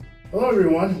Hello,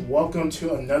 everyone. Welcome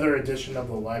to another edition of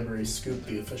the Library Scoop,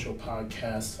 the official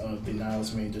podcast of the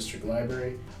Niles Main District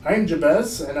Library. I am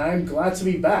Jabez, and I'm glad to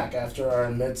be back after our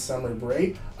midsummer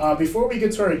break. Before we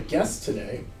get to our guest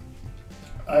today,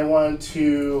 I want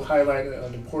to highlight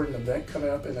an important event coming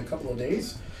up in a couple of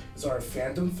days. It's our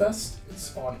Fandom Fest.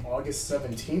 It's on August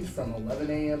 17th from 11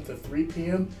 a.m. to 3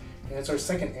 p.m. And it's our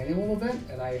second annual event,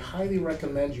 and I highly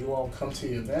recommend you all come to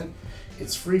the event.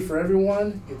 It's free for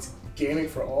everyone. It's gaming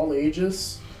for all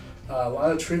ages. A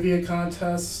lot of trivia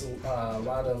contests, a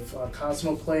lot of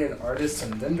cosmoplay and artists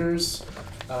and vendors,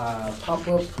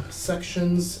 pop-up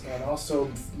sections, and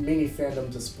also mini fandom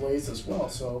displays as well.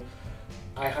 So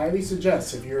I highly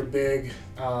suggest, if you're a big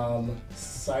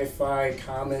sci-fi,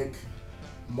 comic,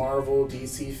 Marvel,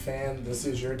 DC fan, this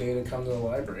is your day to come to the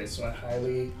library. So I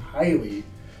highly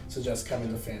suggest coming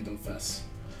to Fandom Fest.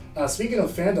 Speaking of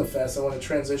Fandom Fest, I want to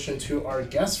transition to our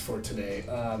guest for today.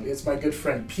 It's my good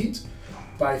friend Pete,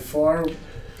 by far,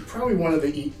 probably one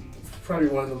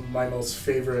of my most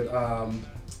favorite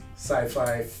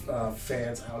sci-fi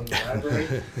fans out in the library.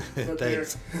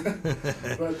 Thanks.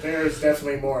 But there's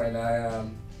definitely more,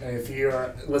 and if you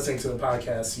are listening to the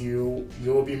podcast, you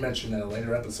will be mentioned in a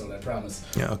later episode, I promise.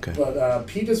 Yeah, okay. But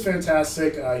Pete is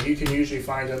fantastic. You can usually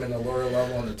find him in the lower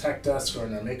level on the tech desk or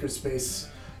in our makerspace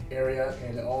area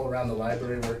and all around the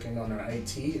library working on our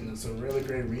IT, and it's a really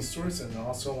great resource, and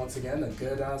also, once again, a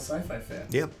good sci-fi fan.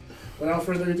 Yep. Without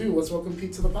further ado, let's welcome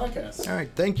Pete to the podcast. All right,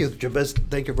 thank you, Jabez.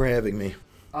 Thank you for having me.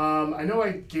 I know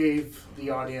I gave the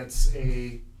audience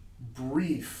a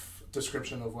brief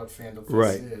description of what Fandom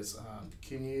Fest is.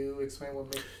 Can you explain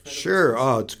what Fandom Fest is? Sure.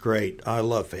 Oh, it's great. I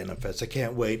love Fandom Fest. I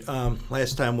can't wait.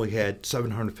 Last time we had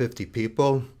 750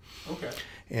 people. Okay.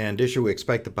 And this year we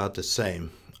expect about the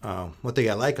same. One thing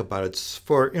I like about it's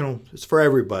for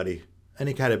everybody.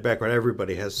 Any kind of background,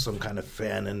 everybody has some kind of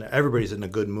fan, and everybody's in a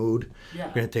good mood. Yeah.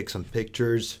 We're going to take some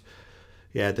pictures.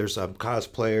 Yeah, there's some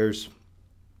cosplayers.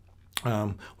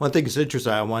 One thing that's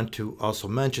interesting I want to also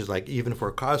mention is, like, even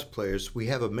for cosplayers, we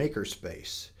have a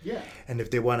makerspace. Yeah. And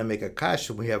if they want to make a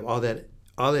costume, we have all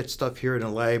that stuff here in the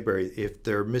library. If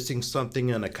they're missing something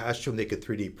in a costume, they could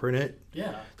 3D print it.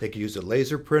 Yeah. They could use a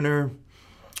laser printer.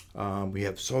 We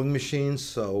have sewing machines,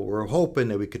 so we're hoping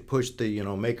that we could push the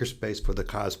makerspace for the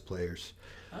cosplayers.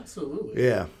 Absolutely.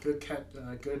 Yeah. Good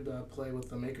play with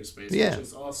the makerspace, Yeah. which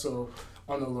is also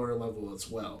on the lower level as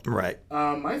well. Right.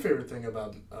 My favorite thing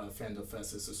about Fandom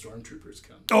Fest is the Stormtroopers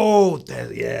come. Oh,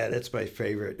 that's my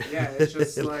favorite. Yeah, it's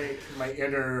just like my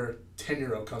inner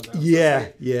 10-year-old comes out. Yeah,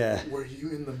 like, yeah. Were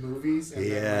you in the movies? And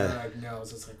then when like, no,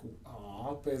 it's just like,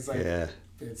 aw, but it's like,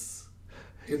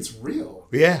 it's real.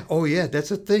 Yeah. Oh, yeah. That's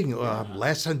the thing.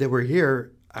 Last time they were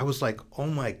here, I was like, oh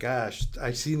my gosh,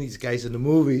 I've seen these guys in the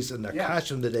movies, and their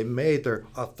costume that they made, they're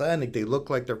authentic. They look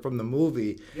like they're from the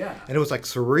movie. Yeah. And it was like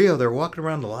surreal. They're walking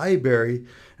around the library, and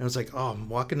it was like, oh, I'm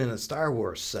walking in a Star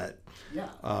Wars set. Yeah.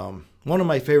 One of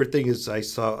my favorite things is I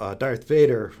saw Darth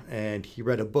Vader, and he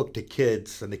read a book to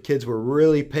kids, and the kids were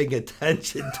really paying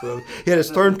attention to him. He had a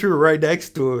stormtrooper right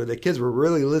next to him, and the kids were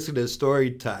really listening to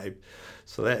story time.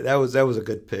 So that was a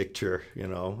good picture,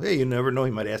 Hey, you never know,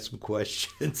 he might ask some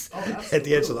questions at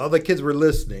the end. So all the kids were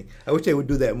listening. I wish they would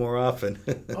do that more often.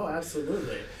 Oh,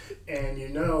 absolutely. And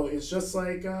it's just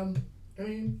like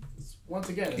once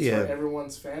again, it's for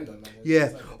everyone's fandom.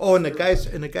 Yeah. And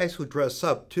the guys who dress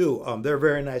up too, they're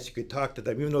very nice. You could talk to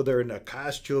them, even though they're in a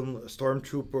costume, a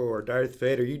stormtrooper or Darth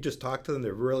Vader. You just talk to them;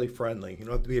 they're really friendly. You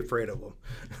don't have to be afraid of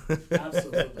them.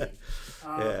 Absolutely.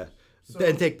 Yeah.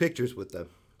 And take pictures with them.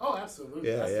 Oh, absolutely.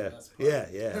 Yeah, That's yeah. the best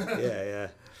part.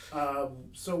 Yeah.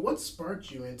 So what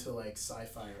sparked you into like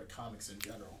sci-fi or comics in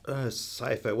general?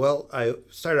 Sci-fi. Well, I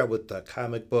started out with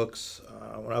comic books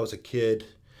when I was a kid.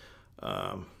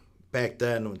 Back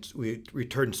then, when we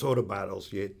returned soda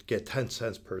bottles, you'd get 10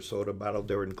 cents per soda bottle.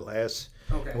 They were in glass.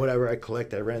 Okay. Whatever I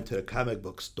collected, I ran to a comic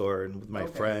book store, and with my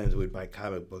friends, we'd buy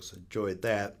comic books. Enjoyed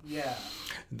that. Yeah.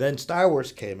 Then Star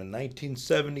Wars came in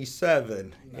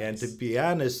 1977, Nice. and to be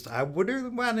honest, I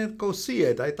wouldn't want to go see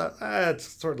it. I thought, it's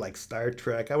sort of like Star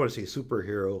Trek. I want to see a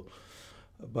superhero.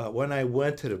 But when I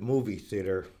went to the movie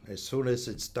theater, as soon as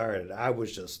it started, I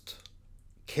was just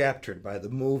captured by the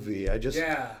movie. I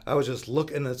was just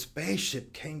looking, the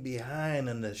spaceship came behind,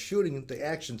 and the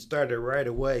action started right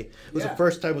away. It was the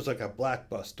first time it was like a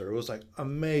blockbuster. It was like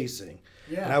amazing.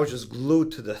 Yeah. And I was just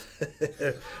glued to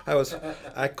the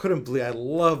I couldn't believe, I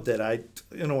loved it. I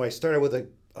started with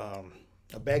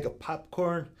a bag of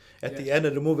popcorn. At the end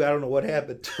of the movie, I don't know what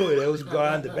happened to it. It was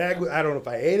gone. The bag, I don't know if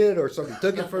I ate it or somebody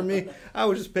took it from me. I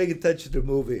was just paying attention to the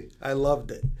movie. I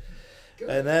loved it. Good.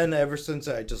 And then ever since,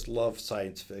 I just love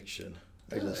science fiction.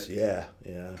 Good. Yeah.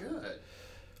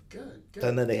 Good. Good.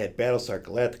 And then they had Battlestar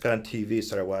Galactica on TV.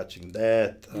 Started watching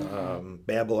that.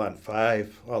 Babylon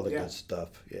 5, all the good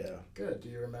stuff. Yeah. Good. Do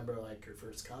you remember like your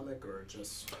first comic or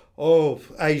just? Oh,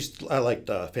 I liked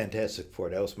Fantastic Four.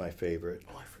 That was my favorite.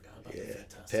 Oh, I forgot about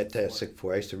the Fantastic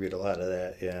Four. I used to read a lot of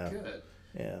that. Yeah. Good.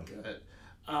 Yeah. Good.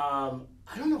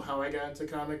 I don't know how I got into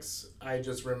comics. I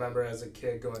just remember as a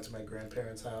kid going to my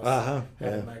grandparents' house,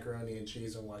 having macaroni and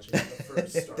cheese and watching the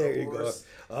first Star there you Wars.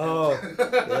 Go. Oh,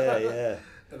 yeah.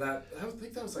 And I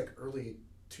think that was like early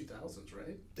 2000s,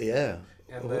 right? Yeah.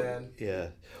 And then... Yeah.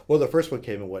 Well, the first one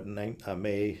came in,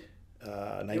 May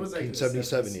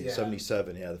 1977? Like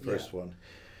 77, the first one.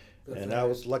 And I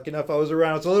was lucky enough I was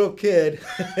around as a little kid.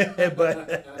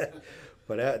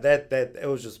 but that it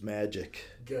was just magic.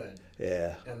 Good.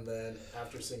 Yeah. And then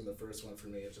after seeing the first one for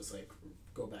me, it's just like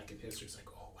go back in history. It's like,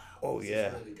 oh wow. Oh yeah.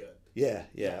 This is really good.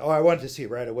 Yeah. Oh, I wanted to see it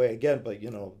right away again, but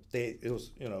it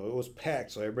was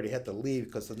packed, so everybody had to leave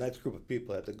because the next group of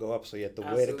people had to go up, so you had to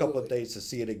wait a couple of days to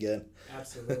see it again.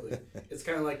 Absolutely. It's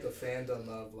kind of like the fandom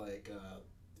of like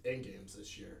Endgames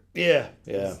this year. Yeah.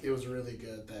 It was really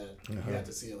good that you had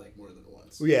to see it like more than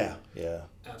once. Yeah.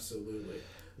 Absolutely.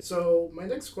 So my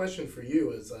next question for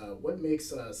you is, what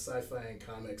makes sci-fi and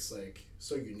comics like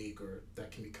so unique, or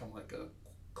that can become like a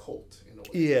cult in a way?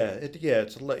 Yeah,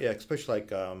 especially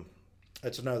like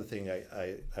that's another thing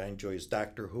I enjoy is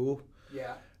Doctor Who.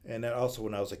 Yeah. And then also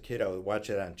when I was a kid, I would watch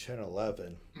it on Channel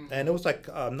 11, and it was like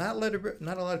not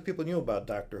a lot of people knew about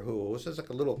Doctor Who. It was just like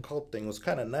a little cult thing. It was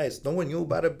kind of nice. No one knew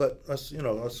about it, but us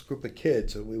group of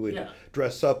kids, and we would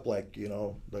dress up like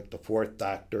like the Fourth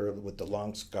Doctor with the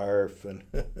long scarf and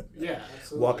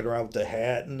walking around with the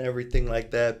hat and everything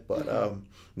like that. But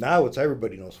now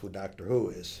everybody knows who Doctor Who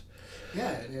is.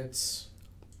 Yeah, and it's.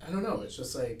 I don't know. It's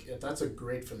just like that's a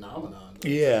great phenomenon.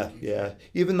 Yeah.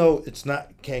 Even though it's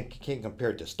not can't compare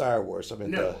it to Star Wars. I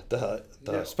mean,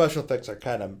 the special effects are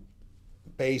kind of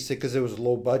basic because it was a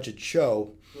low budget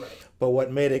show. Right. But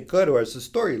what made it good was the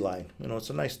storyline.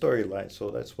 It's a nice storyline. So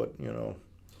that's what.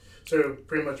 So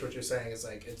pretty much what you're saying is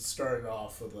like it started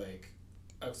off with like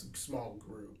a small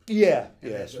group. Yeah,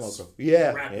 small group.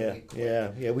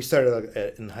 Yeah. We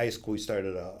started in high school. We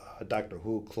started a Doctor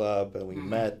Who club, and we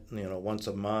met, once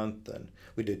a month, and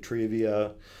we did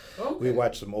trivia. Okay. We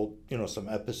watched some old old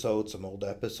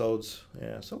episodes.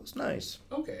 Yeah, so it was nice.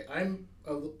 Okay, I'm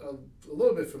a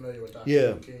little bit familiar with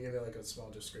Doctor Who. Can you give me like a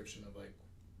small description of like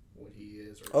what he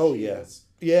is or she is?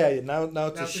 Yeah, now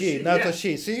it's a she. Now it's a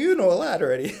she. See, you know a lot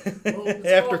already. Well,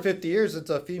 after 50 years,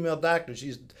 it's a female doctor.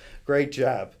 She's great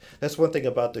job. That's one thing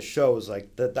about the show is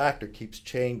like the doctor keeps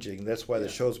changing. That's why the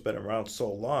show's been around so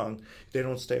long. They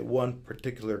don't stay one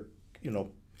particular,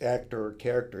 actor or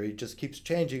character. He just keeps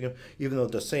changing them, even though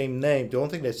the same name. The only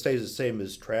thing that stays the same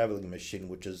is Traveling Machine,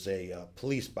 which is a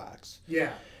police box.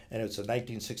 Yeah. And it's a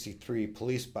 1963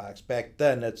 police box. Back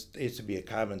then, it used to be a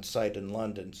common sight in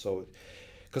London. So,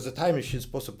 because the time machine is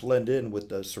supposed to blend in with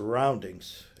the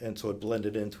surroundings, and so it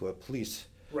blended into a police,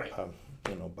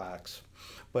 box.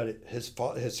 But his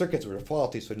circuits were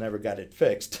faulty, so he never got it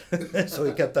fixed. So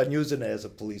he kept on using it as a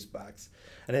police box,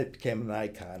 and it became an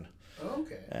icon.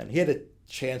 Okay. And he had a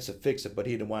chance to fix it, but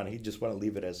he didn't want it. He just wanted to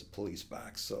leave it as a police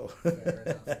box. So,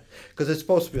 fair enough. Because it's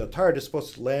supposed to be a tart, it's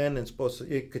supposed to land, and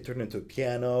it could turn into a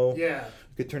piano. Yeah.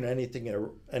 It could turn anything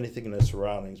in the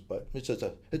surroundings, but it's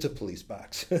a police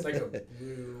box. It's like a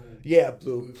blue. Yeah,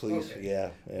 blue police. Okay. Yeah.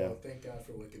 Well, thank God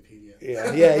for Wikipedia.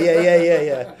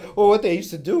 Yeah. Well, what they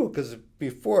used to do, because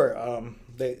before,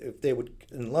 if they would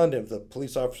in London, if the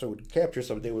police officer would capture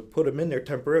somebody, they would put them in there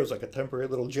temporarily. It was like a temporary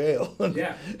little jail.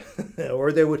 Yeah.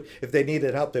 Or they would, if they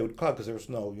needed help, they would call, because there was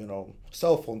no,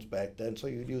 cell phones back then. So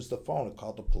you'd use the phone and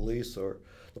call the police, or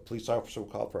the police officer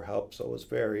would call for help. So it was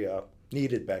very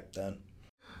needed back then.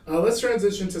 Let's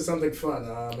transition to something fun.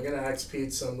 I'm going to ask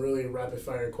Pete some really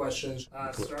rapid-fire questions.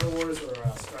 Star Wars or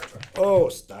Star Trek? Oh,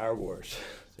 Star Wars.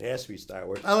 It has to be Star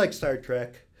Wars. I like Star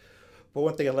Trek. But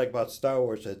one thing I like about Star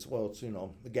Wars, it's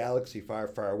the galaxy far,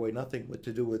 far away, nothing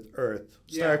to do with Earth.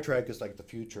 Star Trek is like the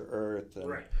future Earth. And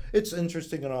right. It's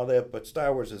interesting and all that, but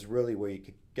Star Wars is really where you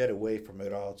can get away from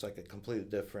it all. It's like a completely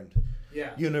different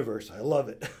universe. I love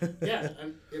it.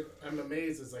 I'm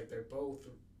amazed. It's like they're both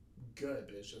good,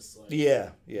 but it's just like...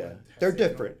 Yeah. They're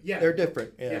different. They're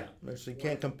different, yeah. So you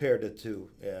can't compare the two,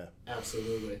 yeah.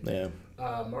 Absolutely. Yeah.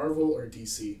 Marvel or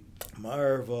DC?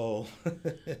 Marvel.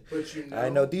 But I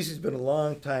know DC's been a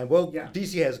long time. Well,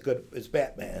 DC has it's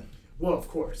Batman. Well, of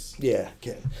course. Yeah,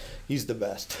 he's the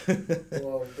best.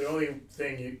 Well, the only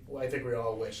thing I think we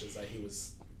all wish is that he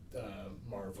was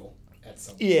Marvel at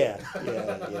some point. Yeah.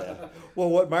 Well,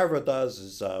 what Marvel does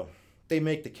is they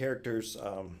make the characters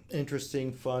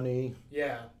interesting, funny.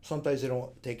 Yeah. Sometimes they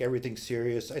don't take everything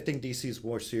serious. I think DC's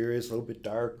more serious, a little bit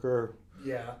darker.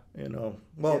 Yeah. You know,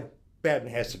 well, Yeah.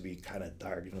 Batman has to be kind of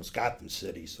dark. You know, it's Gotham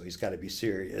City, so he's got to be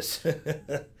serious.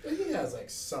 But he has like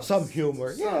Some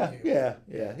humor. Some humor.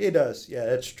 Yeah, he does. Yeah,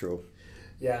 that's true.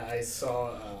 Yeah, I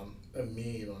saw a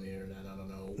meme on the internet. I don't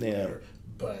know where,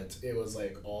 but it was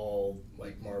like all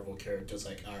like Marvel characters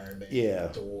like Iron Man,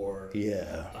 Thor,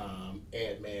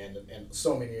 Ant-Man, and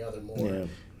so many other more. Yeah.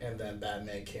 And then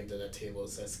Batman came to the table and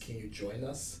says, "Can you join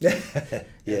us?" Yeah.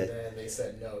 And then they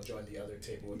said, "No, join the other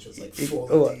table," which was like full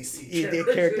of DC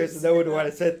characters. No one would want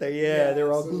to sit there. Yeah,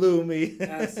 they're all gloomy.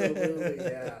 Absolutely,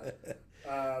 yeah.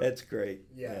 That's great.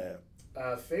 Yeah.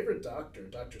 Favorite Doctor?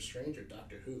 Doctor Strange or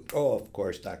Doctor Who? Oh, of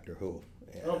course, Doctor Who.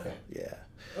 Yeah. Okay. Yeah.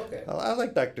 Okay. I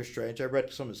like Doctor Strange. I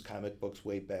read some of his comic books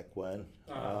way back when.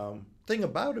 Thing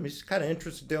about him, he's kind of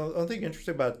interesting. The only thing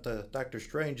interesting about Doctor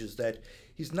Strange is that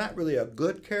he's not really a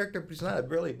good character, but he's not a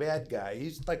really bad guy.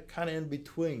 He's like kind of in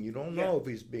between. You don't know if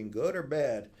he's being good or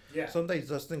bad. Yeah. Sometimes he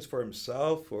does things for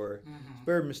himself, or it's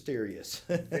very mysterious.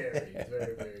 Very,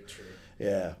 very, very true.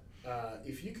 Yeah.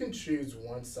 If you can choose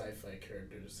one sci-fi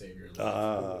character to save your life,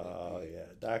 oh yeah,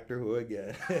 Doctor Who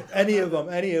again. any of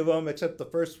them, except the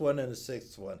first one and the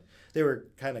sixth one. They were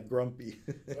kind of grumpy.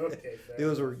 Okay, fair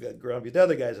Those were grumpy. The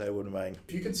other guys I wouldn't mind.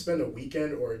 If you could spend a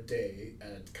weekend or a day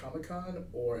at Comic-Con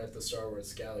or at the Star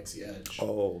Wars Galaxy Edge.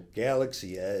 Oh,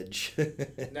 Galaxy Edge.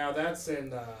 Now that's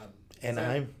in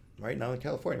Anaheim, right now in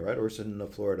California, right? Or is it in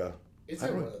Florida? It's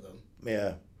in one of them.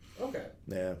 Yeah. Okay.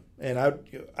 Yeah, and I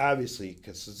obviously,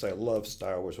 because since I love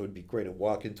Star Wars, it would be great to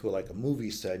walk into like a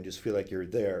movie set and just feel like you're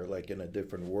there, like in a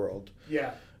different world.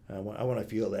 Yeah. I want to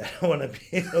feel that. I want to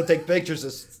be able to take pictures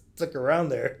and stick around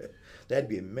there. That'd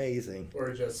be amazing.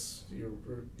 Or just, you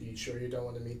sure you don't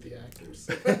want to meet the actors?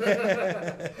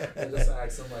 And just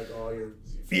ask them like all your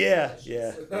Yeah.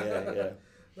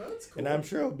 That's cool. And I'm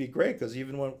sure it would be great because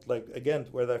even when, like, again,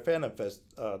 where that Fandom Fest,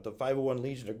 the 501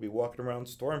 Legion would be walking around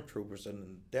stormtroopers,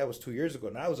 and that was 2 years ago,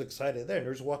 and I was excited there, and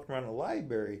they're just walking around the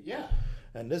library. Yeah.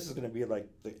 And this is going to be like,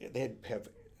 they have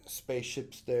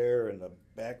spaceships there, and the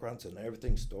backgrounds and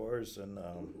everything stores, and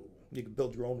you can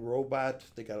build your own robot.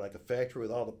 They got like a factory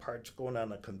with all the parts going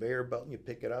on a conveyor belt, and you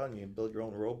pick it out, and you can build your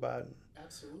own robot.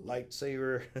 Absolutely.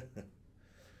 Lightsaber.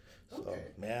 So,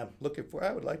 Okay. man,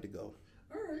 I would like to go.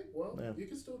 All right. Well, you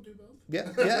can still do both.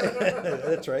 Yeah,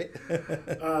 that's right.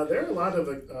 There are a lot of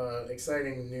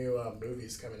exciting new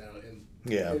movies coming out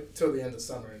till the end of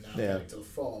summer and now back to the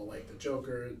fall, like the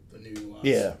Joker, the new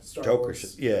Star Joker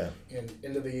Wars, and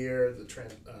end of the year, the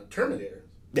Terminator.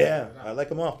 Yeah, I like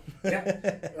them all.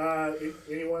 Yeah.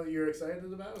 Anyone that you're excited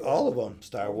about? All of them.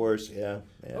 Star Wars. Yeah.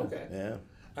 Okay. Yeah.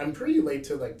 I'm pretty late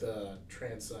to like the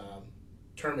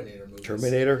Terminator movies.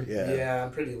 Terminator, yeah. Yeah,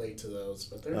 I'm pretty late to those,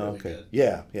 but they're really good.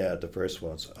 Yeah, the first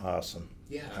one's awesome.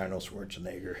 Yeah. Arnold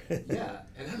Schwarzenegger. Yeah,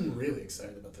 and I'm really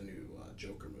excited about the new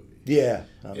Joker movie. Yeah.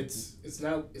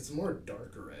 It's more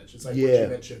darker edge. It's like what you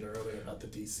mentioned earlier about the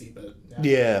DC, but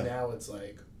now it's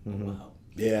like, wow.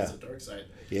 Yeah. It's a dark side.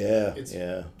 Yeah,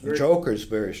 Joker's a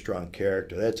very strong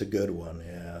character. That's a good one.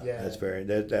 Yeah. That's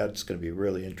going to be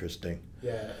really interesting.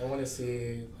 Yeah, I want to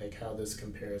see like how this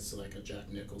compares to like a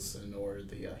Jack Nicholson or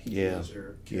the Heath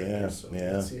Ledger character. So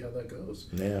let's see how that goes.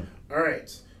 Yeah. All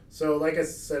right. So like I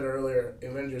said earlier,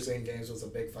 Avengers Endgame was a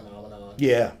big phenomenon.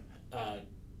 Yeah. I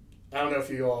don't know if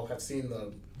you all have seen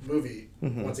the movie.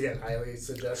 Once again, highly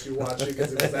suggest you watch it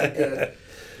because it was that good.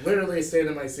 Literally stayed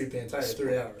in my seat the entire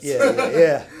 3 hours.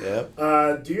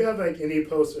 Yeah. Do you have like any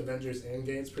post Avengers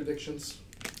Endgames predictions?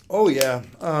 Oh yeah.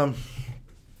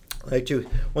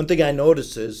 One thing I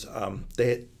noticed is I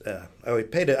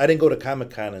didn't go to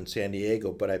Comic-Con in San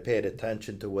Diego, but I paid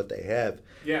attention to what they have.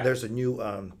 Yeah. There's a new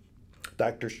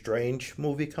Doctor Strange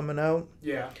movie coming out.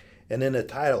 Yeah. And then the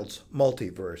title's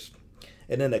Multiverse.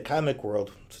 And in the comic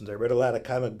world, since I read a lot of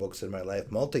comic books in my life,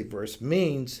 multiverse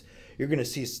means you're going to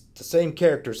see the same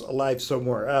characters alive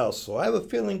somewhere else. So I have a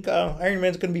feeling Iron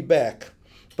Man's going to be back,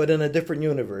 but in a different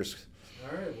universe.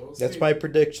 All right, we'll see. That's my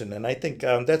prediction, and I think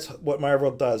that's what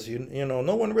Marvel does. You know,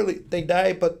 no one really, they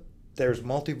die, but there's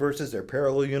multiverses, there are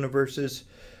parallel universes,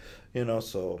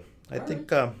 so I think,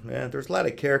 there's a lot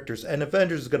of characters, and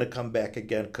Avengers is going to come back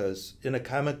again, because in the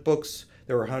comic books,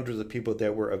 there were hundreds of people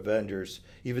that were Avengers.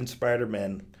 Even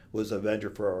Spider-Man was Avenger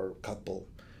for a couple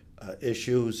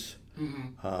issues.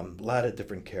 A lot of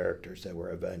different characters that were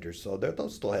Avengers. So they'll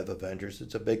still have Avengers.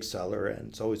 It's a big seller, and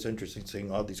it's always interesting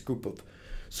seeing all these group of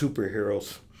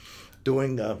superheroes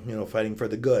doing, fighting for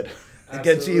the good.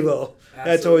 against evil.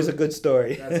 That's always a good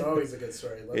story. That's always a good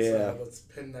story. Let's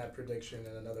pin that prediction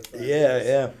in another 5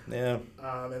 years. Yeah.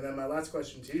 And then my last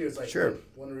question to you is sure.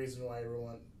 one reason why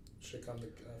everyone should come to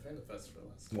Fandom Fest for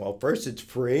us. Well, first, it's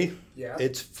free. Yeah.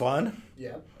 It's fun.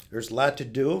 Yeah. There's a lot to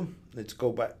do. It's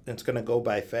going to go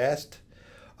by fast.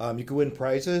 You can win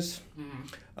prizes.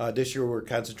 Mm-hmm. This year we're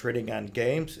concentrating on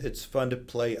games. It's fun to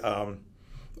play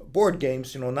board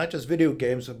games, not just video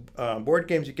games. Board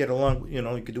games you get along, you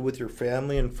can do with your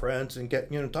family and friends and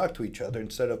get, talk to each other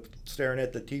instead of staring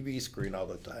at the TV screen all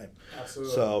the time.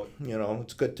 Absolutely. So,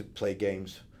 it's good to play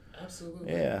games.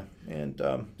 Absolutely. Yeah. And,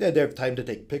 they have time to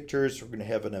take pictures. We're going to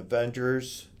have an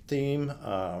Avengers theme.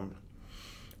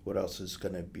 What else is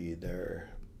going to be there?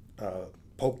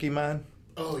 Pokemon.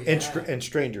 Oh, yeah. And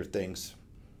Stranger Things.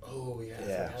 Oh, yeah.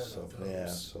 Yeah.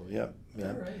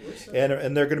 All right,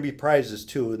 and there are going to be prizes,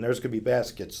 too, and there's going to be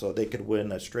baskets, so they could win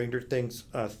a Stranger Things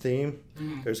theme.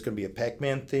 Mm-hmm. There's going to be a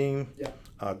Pac-Man theme. Yeah.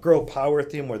 Girl Power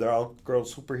theme, where they're all girl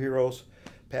superheroes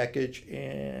package,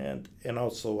 and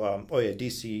also,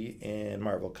 DC and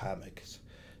Marvel Comics.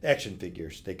 Action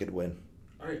figures they could win.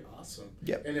 All right, awesome.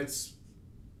 Yep. And it's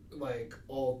like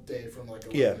all day from like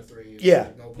 11 to 3. Yeah.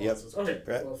 No pauses. Yep. Okay.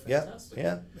 Right. Well, fantastic.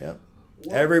 Yeah. Well,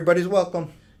 Everybody's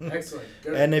welcome. Excellent.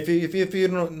 Good. And if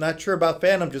you're not sure about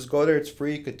Fandom, just go there. It's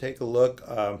free. You could take a look.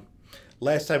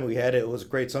 Last time we had it, it was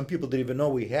great. Some people didn't even know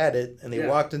we had it, and they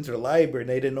walked into the library and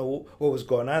they didn't know what was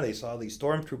going on. They saw these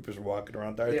stormtroopers walking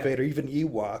around, Darth Vader, even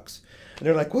Ewoks, and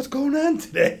they're like, "What's going on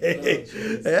today?"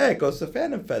 It goes to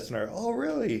Fandom Fest, and they're, "Oh,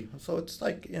 really?" So it's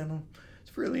like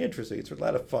it's really interesting. It's a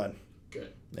lot of fun.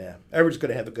 Good. Yeah, everyone's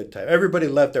going to have a good time. Everybody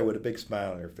left there with a big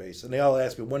smile on their face, and they all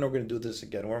ask me, when are we going to do this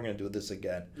again? When are we going to do this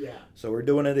again? Yeah. So we're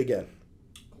doing it again.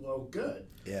 Well, good.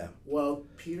 Yeah. Well,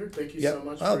 Peter, thank you so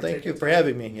much. Thank you for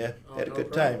having me. Yeah, had a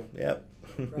good time. Yep.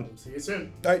 No problem. See you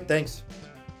soon. All right, thanks.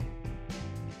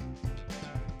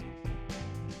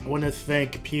 I want to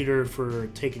thank Peter for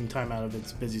taking time out of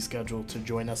his busy schedule to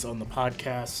join us on the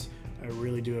podcast. I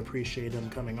really do appreciate him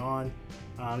coming on.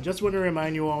 Just want to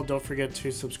remind you all, don't forget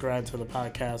to subscribe to the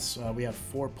podcast. We have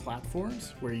 4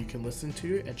 platforms where you can listen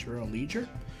to it at your own leisure.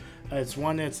 It's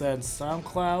on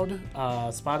SoundCloud,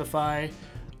 Spotify,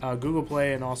 Google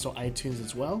Play, and also iTunes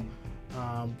as well.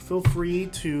 Feel free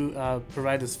to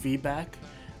provide us feedback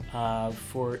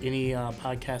for any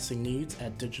podcasting needs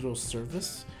at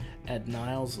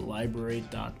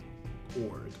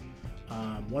digitalservice@nileslibrary.org.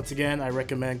 Once again, I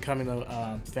recommend coming to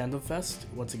Fandom Fest.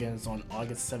 Once again, it's on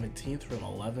August 17th from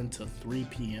 11 to 3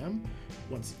 p.m.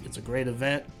 It's a great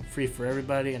event, free for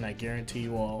everybody, and I guarantee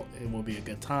you all it will be a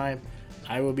good time.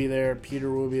 I will be there,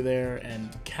 Peter will be there, and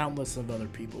countless of other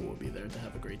people will be there to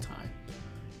have a great time.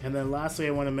 And then lastly,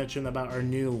 I want to mention about our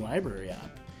new library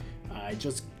app. I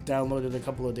just downloaded a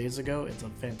couple of days ago. It's a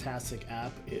fantastic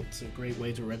app. It's a great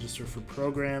way to register for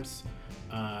programs,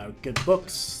 get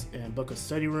books, and book a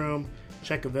study room,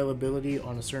 check availability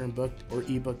on a certain book or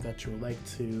ebook that you would like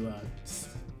to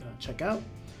check out,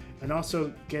 and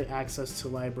also get access to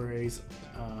libraries'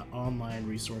 online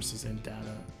resources and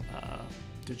data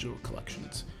digital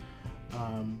collections.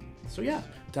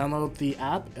 Download the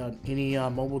app on any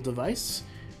mobile device.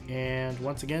 And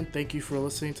once again, thank you for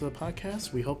listening to the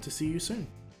podcast. We hope to see you soon.